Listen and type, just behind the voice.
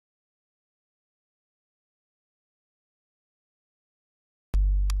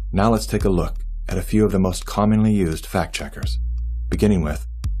Now let's take a look at a few of the most commonly used fact-checkers, beginning with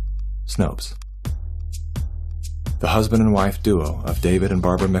Snopes. The husband and wife duo of David and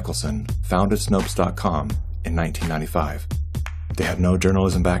Barbara Mickelson founded Snopes.com in 1995. They had no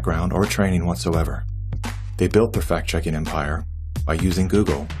journalism background or training whatsoever. They built their fact-checking empire by using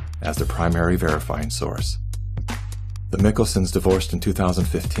Google as their primary verifying source. The Mickelsons divorced in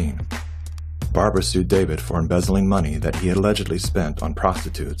 2015. Barbara sued David for embezzling money that he allegedly spent on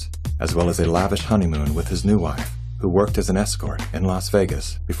prostitutes, as well as a lavish honeymoon with his new wife, who worked as an escort in Las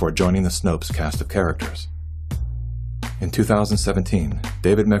Vegas before joining the Snopes cast of characters. In 2017,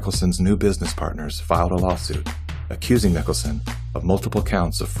 David Mickelson's new business partners filed a lawsuit accusing Mickelson of multiple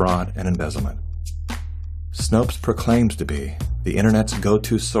counts of fraud and embezzlement. Snopes proclaims to be the internet's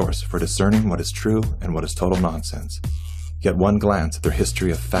go-to source for discerning what is true and what is total nonsense. Yet one glance at their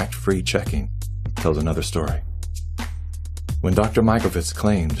history of fact-free checking tells another story. When Dr. Mikovits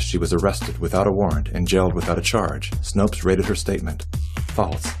claimed she was arrested without a warrant and jailed without a charge, Snopes rated her statement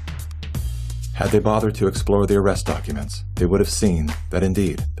false. Had they bothered to explore the arrest documents, they would have seen that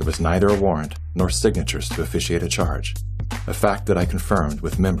indeed there was neither a warrant nor signatures to officiate a charge, a fact that I confirmed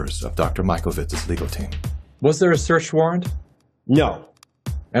with members of Dr. Mikovits' legal team. Was there a search warrant? No.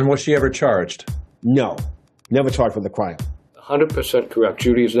 And was she ever charged? No. Never charged with a crime. 100% correct.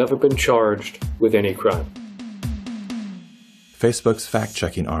 Judy has never been charged with any crime. Facebook's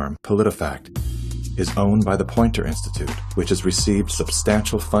fact-checking arm, PolitiFact, is owned by the Poynter Institute, which has received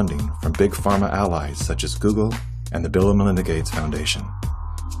substantial funding from big pharma allies such as Google and the Bill and Melinda Gates Foundation.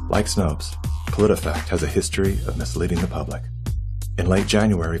 Like Snopes, PolitiFact has a history of misleading the public. In late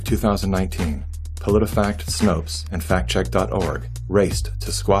January of 2019, PolitiFact, Snopes, and FactCheck.org raced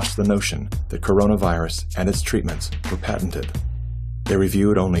to squash the notion that coronavirus and its treatments were patented. They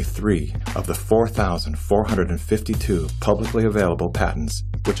reviewed only 3 of the 4,452 publicly available patents,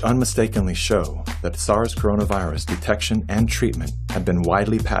 which unmistakably show that SARS coronavirus detection and treatment had been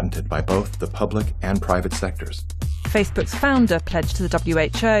widely patented by both the public and private sectors. Facebook's founder pledged to the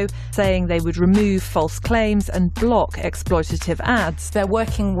WHO, saying they would remove false claims and block exploitative ads. They're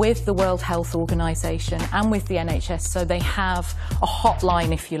working with the World Health Organization and with the NHS, so they have a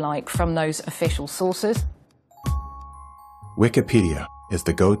hotline, if you like, from those official sources. Wikipedia is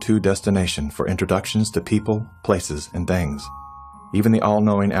the go-to destination for introductions to people, places, and things. Even the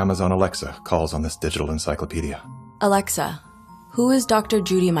all-knowing Amazon Alexa calls on this digital encyclopedia. Alexa, who is Dr.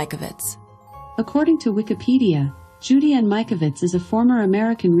 Judy Mikovits? According to Wikipedia, Judy Ann Mikovits is a former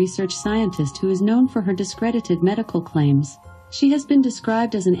American research scientist who is known for her discredited medical claims. She has been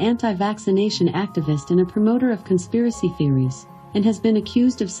described as an anti-vaccination activist and a promoter of conspiracy theories, and has been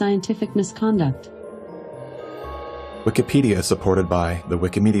accused of scientific misconduct. Wikipedia is supported by the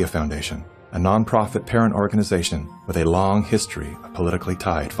Wikimedia Foundation, a non-profit parent organization with a long history of politically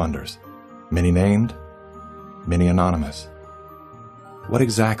tied funders. Many named, many anonymous. What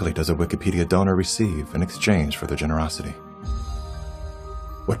exactly does a Wikipedia donor receive in exchange for their generosity?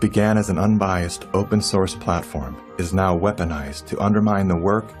 What began as an unbiased open-source platform is now weaponized to undermine the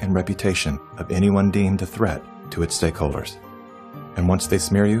work and reputation of anyone deemed a threat to its stakeholders. And once they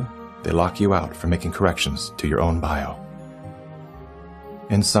smear you, they lock you out from making corrections to your own bio.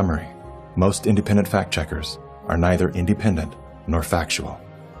 In summary, most independent fact-checkers are neither independent nor factual.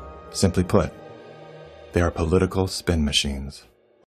 Simply put, they are political spin machines.